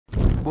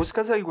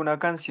¿Buscas alguna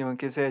canción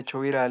que se ha hecho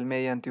viral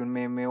mediante un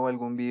meme o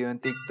algún video en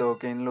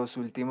TikTok en los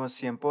últimos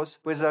tiempos?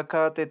 Pues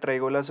acá te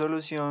traigo la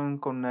solución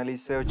con una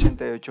lista de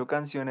 88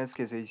 canciones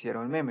que se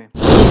hicieron meme.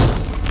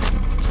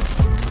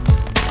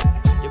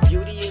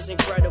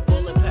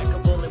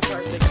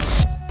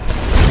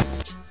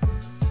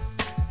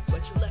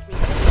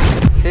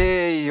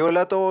 Hey,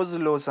 hola a todos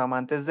los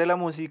amantes de la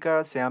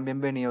música, sean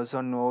bienvenidos a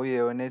un nuevo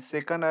video en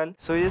este canal.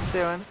 Soy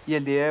Esteban y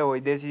el día de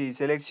hoy decidí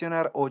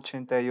seleccionar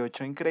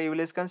 88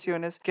 increíbles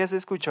canciones que has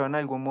escuchado en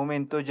algún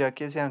momento, ya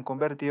que se han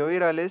convertido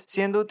virales,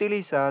 siendo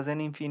utilizadas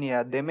en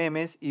infinidad de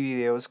memes y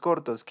videos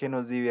cortos que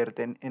nos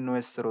divierten en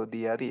nuestro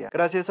día a día,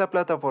 gracias a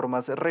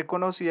plataformas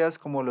reconocidas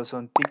como lo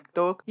son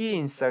TikTok y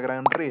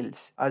Instagram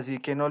Reels. Así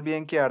que no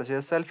olviden quedarse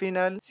hasta el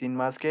final. Sin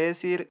más que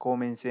decir,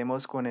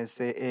 comencemos con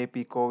este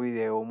épico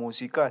video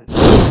musical.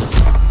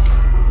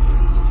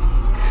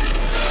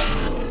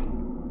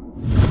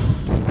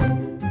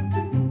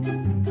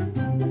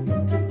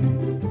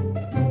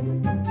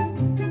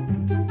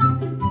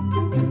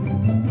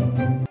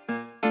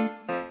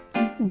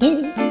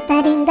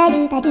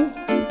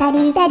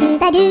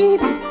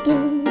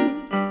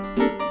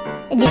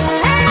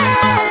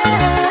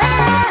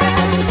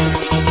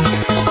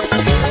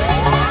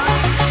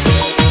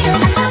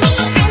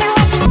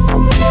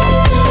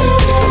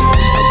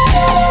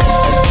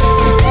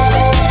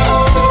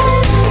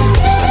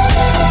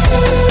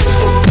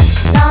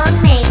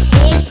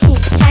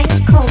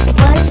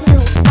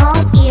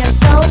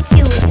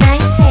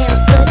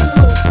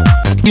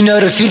 You know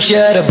the future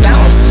of the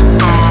bounce.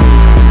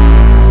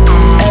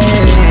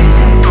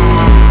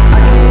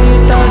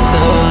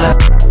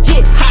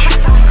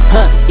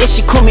 Yeah,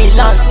 she call me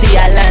Lancy,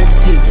 I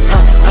Lancy.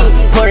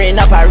 Pouring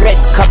up a red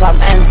cup,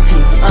 I'm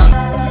anti.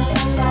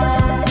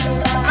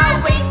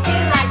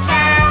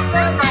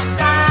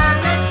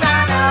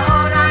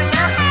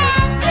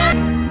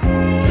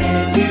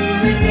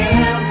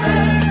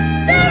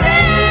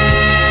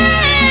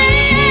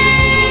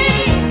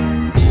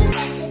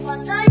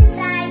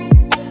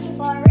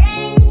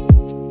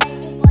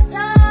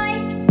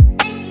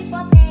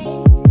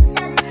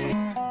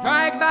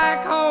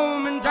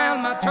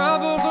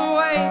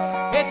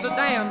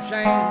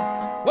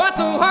 What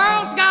the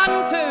world's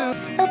gotten to.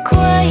 I'll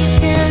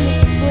quiet down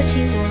if it's what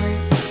you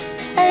want.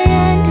 I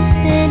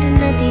understand I'm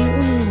not the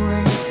only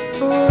one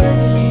for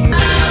you.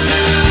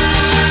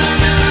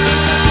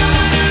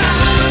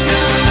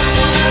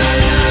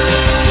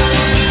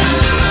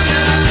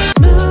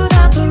 Smooth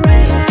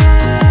operator,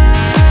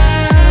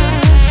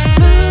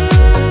 smooth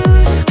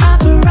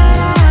operator.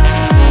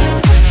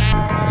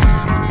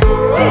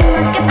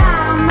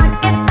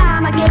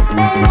 Get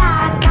me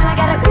live, I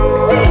gotta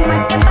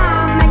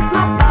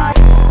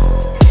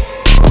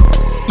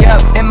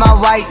my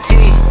white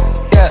tee,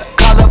 yeah,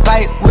 call the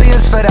bike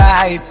wheels for the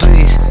hype,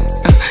 please.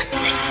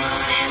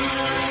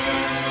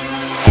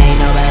 Ain't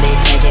nobody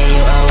taking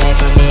you away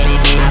from me,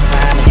 I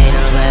promise. Ain't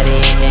nobody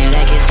in there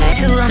that can say.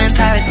 Two I'm in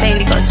Paris,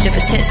 baby, got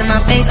strippers tits in my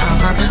face,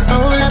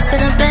 roll up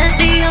in a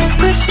Bentley, I'm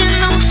Christian,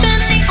 I'm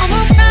Fendi, I'm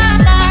a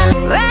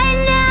Prada.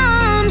 Right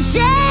now I'm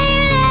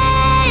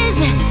shameless,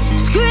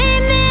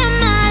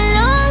 screaming my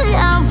lungs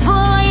out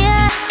for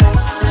you.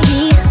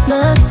 He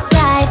looked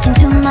right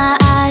into my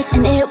eyes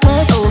and it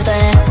was over.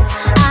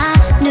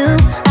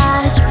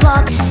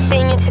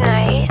 Seeing you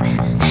tonight,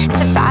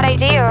 it's a bad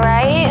idea,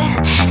 right?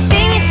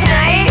 Seeing you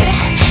tonight,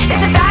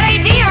 it's a bad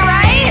idea,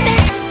 right? And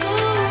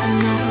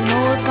I don't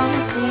know if I'm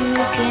gonna see you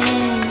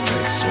again.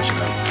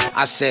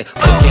 I said,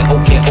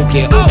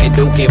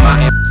 okay,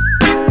 my.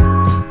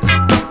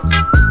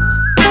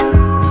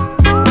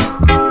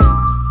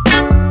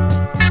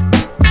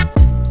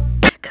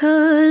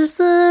 Cause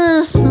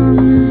the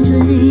sun's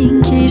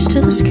engaged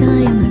to the sky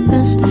and my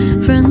best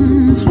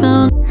friends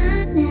found.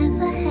 I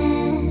never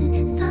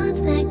had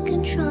thoughts that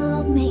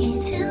controlled me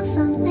until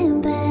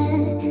something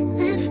bad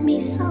left me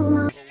so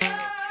long.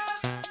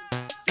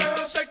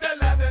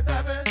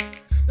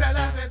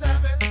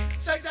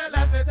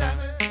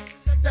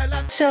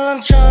 Till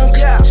I'm drunk,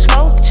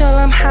 smoke till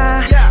I'm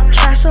high,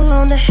 castle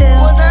on the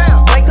hill,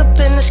 wake up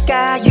in the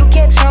sky, you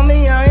can't tell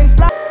me I ain't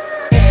fly.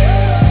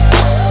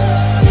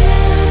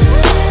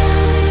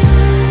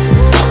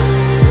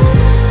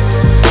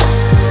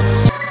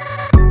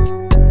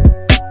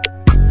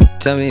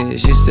 Tell me,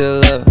 is you still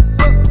love?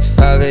 It's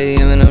 5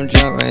 AM and I'm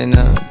drunk right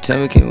now. Tell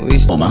me, can we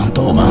toma.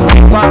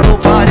 Quatro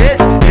paredes,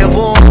 eu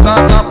vou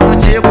cantar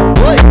contigo.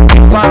 Oi,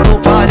 quatro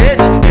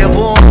paredes, eu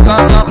vou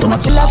cantar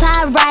contigo. Love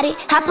how I ride it,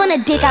 hop on a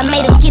dick, I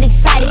made him get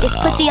excited. This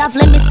pussy off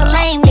limits for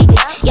lame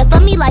niggas. Yeah, for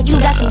me like you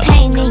got some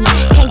pain in you.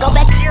 Can't go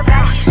back. She a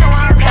baddie, she showing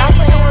her. Stop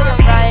playing with him,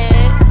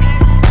 Ryan.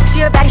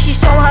 She a baddie, she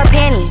showing her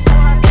panties.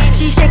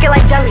 She shake it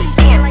like jelly.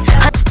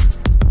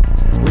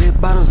 Red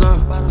bottoms up,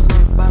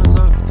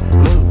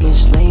 get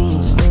slain.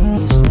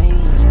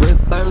 Red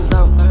bottoms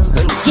up.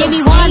 Give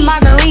me one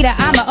margarita,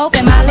 I'ma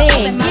open my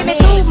legs. Give me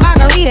 2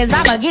 margaritas,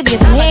 I'ma give you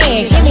some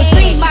head. Give me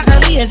 3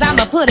 margaritas,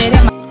 I'ma put it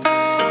in my.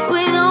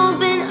 With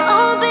open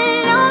arms.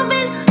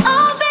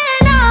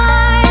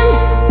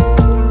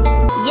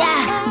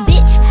 Yeah,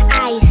 bitch,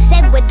 I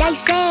said what I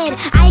said. head.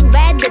 I'd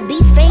rather be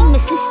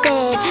famous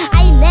instead.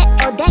 I let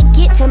all that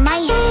get to my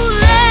head.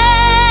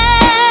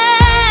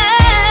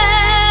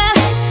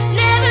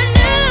 Never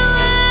knew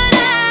what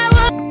I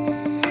was.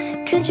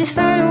 Could you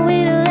find a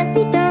way to let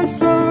me down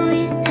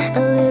slowly? A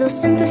little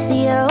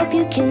sympathy, I hope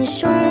you can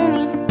show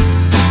me.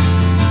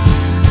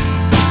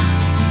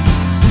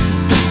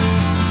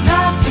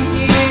 Nothing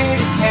here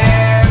to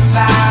care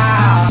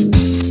about.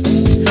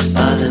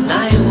 The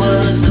night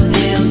was a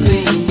pale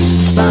green.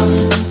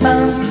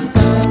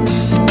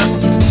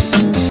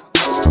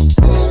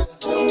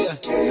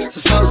 So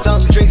smoke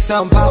something, drink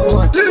something, pop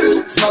one.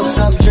 Smoke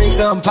something, drink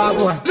something, pop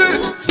one.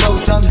 Smoke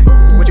something.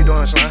 What you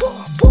doing, son?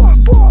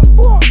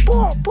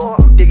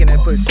 Digging that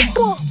pussy.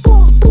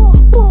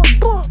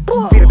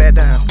 Beat it back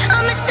down.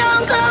 I'm a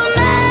stone cold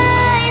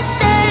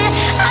monster.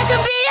 I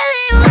could be a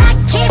little hot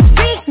kiss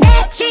freak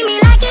that treat me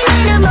like an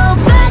animal,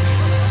 but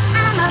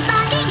I'm a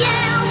Barbie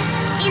girl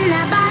in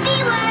the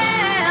Barbie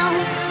world.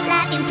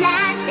 Life in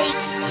plastic,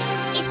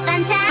 it's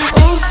fantastic.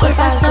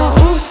 Cuerpazo,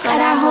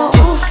 carajo,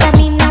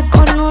 camina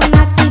con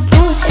una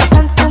actitud.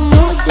 Están su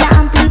mood, la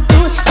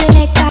amplitud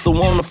tiene que. The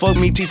wanna fuck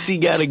me, TT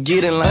gotta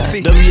get in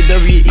line.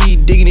 WWE,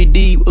 diggity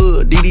deep,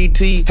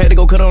 DDT. Had to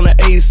go cut on the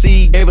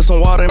AC, gave her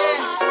some water.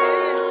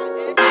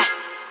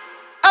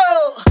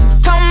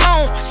 Come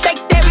on,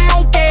 shake that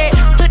monkey.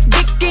 Put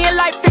dick in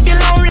life if you're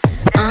lonely.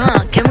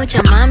 Que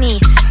mucha mami,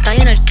 cae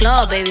en el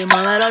club, baby,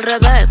 muévelo al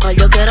revés. Cual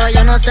yo quiero,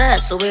 yo no sé,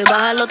 subir,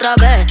 bajarlo otra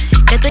vez.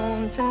 Que estoy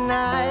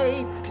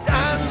Tonight, 'cause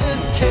I'm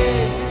just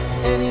kidding.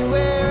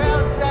 Anywhere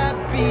else I'd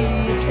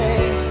be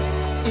taken.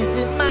 Is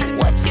it my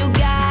What you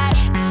got?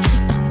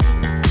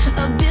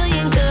 A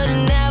billion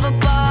could've never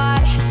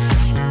bought.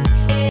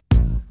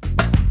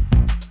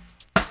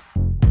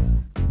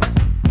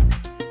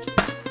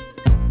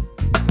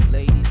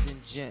 Ladies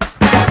and gents.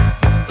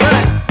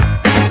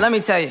 Let me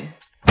tell you.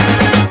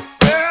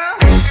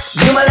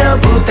 You my little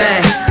boo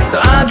thing, so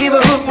I'll give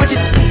a hoot what you.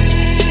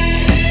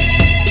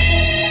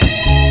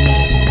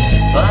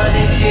 But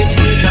if you're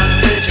too drunk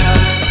to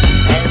drive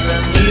and the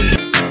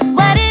music.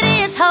 What it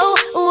is, ho,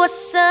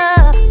 what's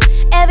up?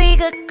 Every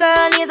good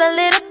girl needs a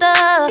little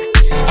thug.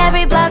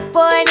 Every black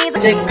boy needs a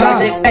Go.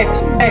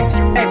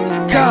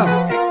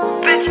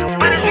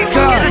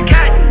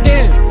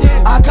 Damn,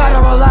 I gotta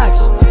relax.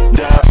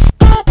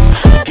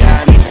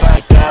 Got me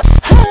fucked up.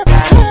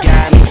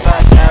 Got me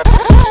fucked up.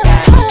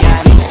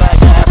 Got me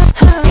fucked up.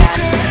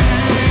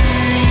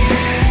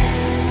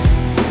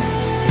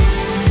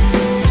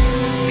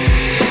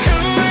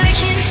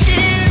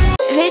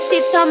 Vê se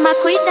toma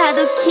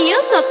cuidado que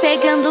eu tô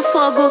pegando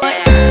fogo.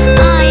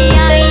 Ai,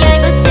 ai, ai,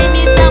 você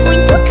me dá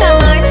muito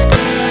calor.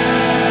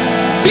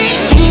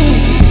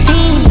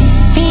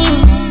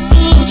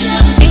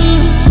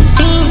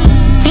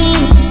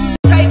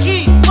 Hey,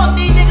 Key, fuck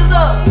these niggas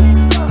up.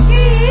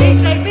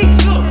 DJ, beat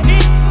you.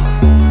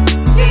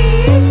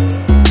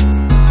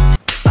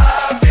 I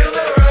feel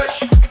the rush.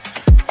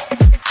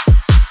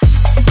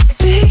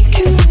 Big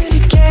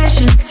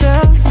communication,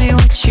 tell me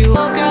what you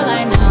want. Oh girl,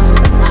 I know.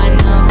 I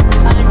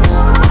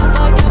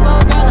fucked up,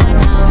 oh girl, I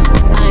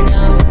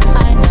know. I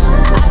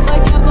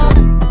fucked up,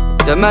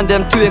 oh. The man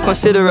them too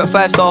inconsiderate.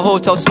 5-star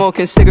hotel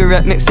smoking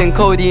cigarette, mixing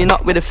codeine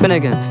up with a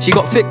Finnegan. She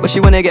got thick but she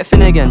wanna get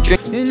Finnegan.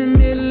 Drink. In the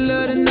middle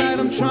of the night,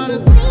 I'm trying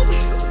to.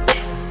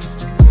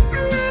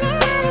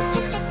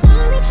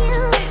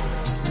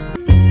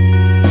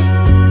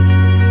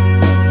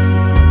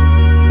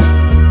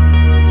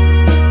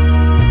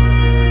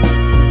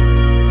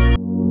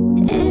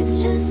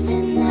 It's just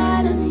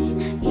anatomy.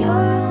 You're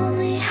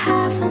only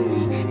half of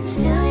me, and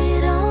still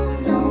you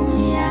don't know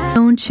me.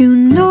 Don't you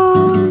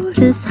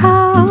notice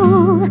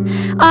how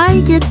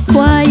I get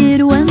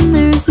quiet when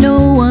there's no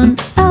one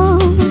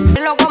else?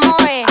 Lo como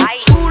es,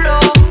 chulo,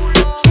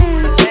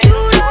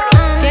 chulo.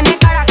 Tiene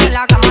cara que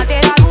la cama te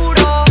da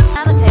duro.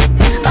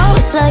 Oh,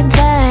 it's like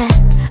that.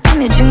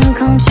 I'm your dream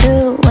come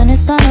true when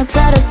it's on a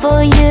platter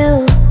for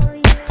you.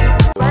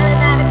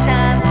 Running out of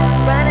time,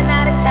 running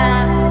out of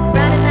time,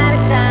 running out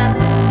of time,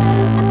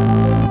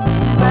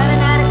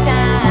 running out of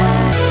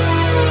time.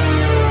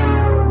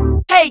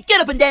 Hey,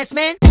 get up and dance,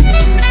 man.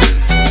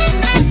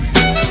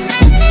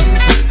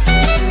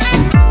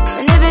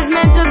 And if it's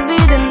meant to be,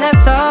 then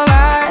that's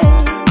alright.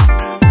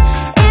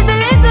 It's the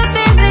little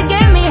things that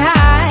get me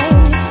high.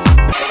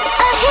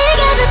 He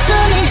gave it to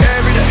me.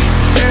 Every day,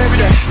 every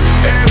day,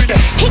 every day.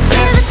 He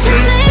gave it to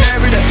me.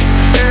 Every day,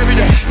 every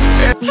day.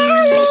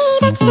 Tell me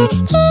that you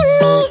keep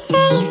me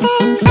safe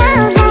and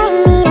don't let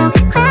me don't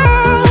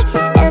cry.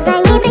 Feels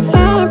like we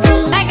pretend we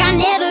like I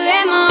never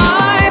had my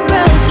heart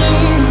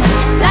broken.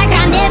 Like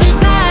I never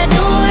saw a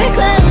door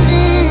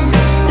closing.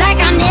 Like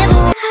I never.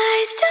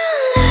 Eyes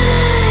don't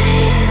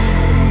lie.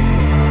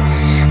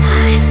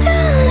 Eyes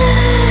don't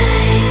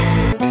lie.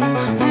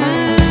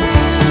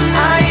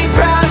 I ain't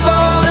proud of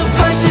all the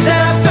punches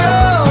that I've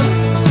thrown.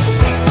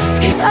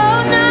 So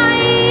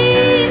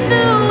naive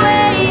the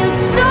way you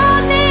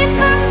sold me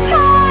for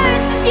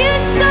parts. You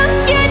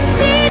sunk your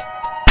teeth.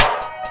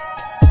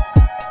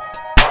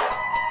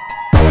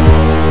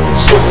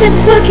 She said,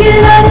 fuck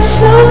it, I just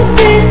slow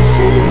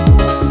dancing.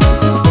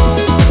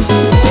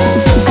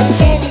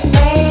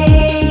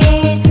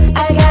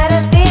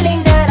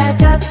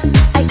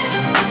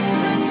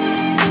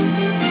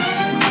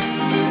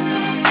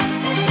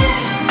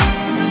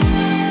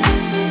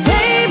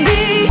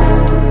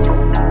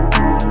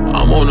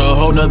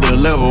 whole nother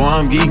level,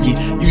 I'm geeky.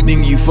 You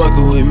think you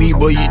fucking with me,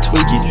 boy, you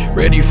tweaking.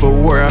 Ready for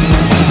war.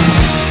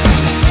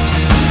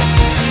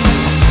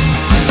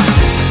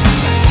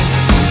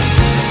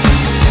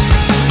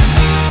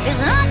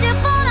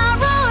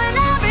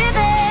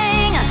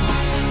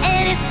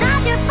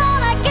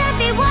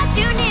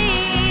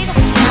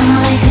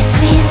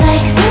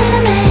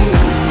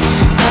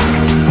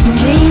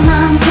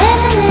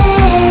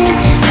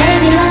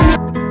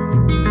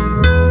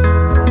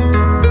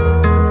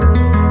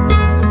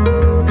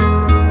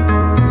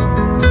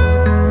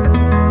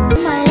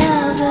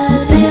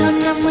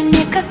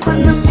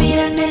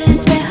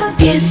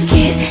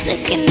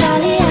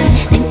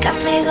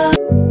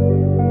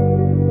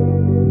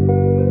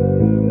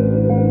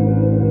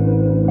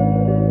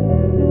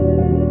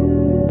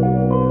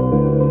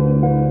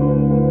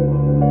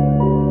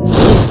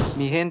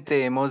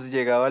 Gente, hemos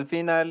llegado al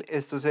final.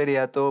 Esto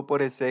sería todo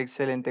por este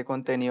excelente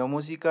contenido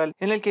musical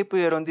en el que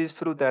pudieron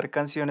disfrutar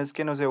canciones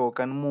que nos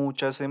evocan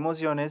muchas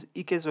emociones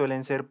y que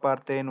suelen ser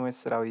parte de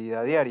nuestra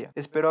vida diaria.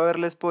 Espero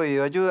haberles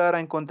podido ayudar a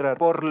encontrar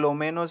por lo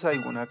menos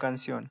alguna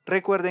canción.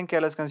 Recuerden que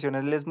a las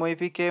canciones les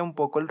modifiqué un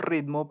poco el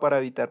ritmo para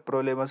evitar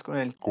problemas con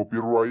el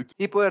copyright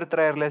y poder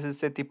traerles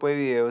este tipo de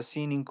videos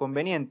sin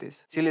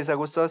inconvenientes. Si les ha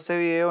gustado este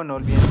video, no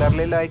olviden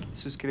darle like,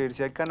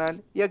 suscribirse al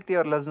canal y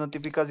activar las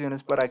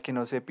notificaciones para que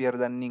no se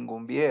pierdan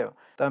ningún video.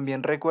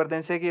 También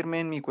recuerden seguirme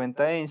en mi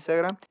cuenta de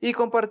Instagram y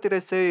compartir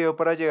este video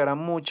para llegar a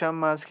mucha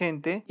más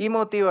gente y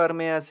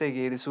motivarme a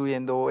seguir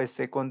subiendo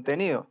este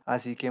contenido.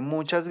 Así que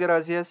muchas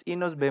gracias y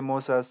nos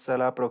vemos hasta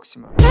la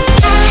próxima.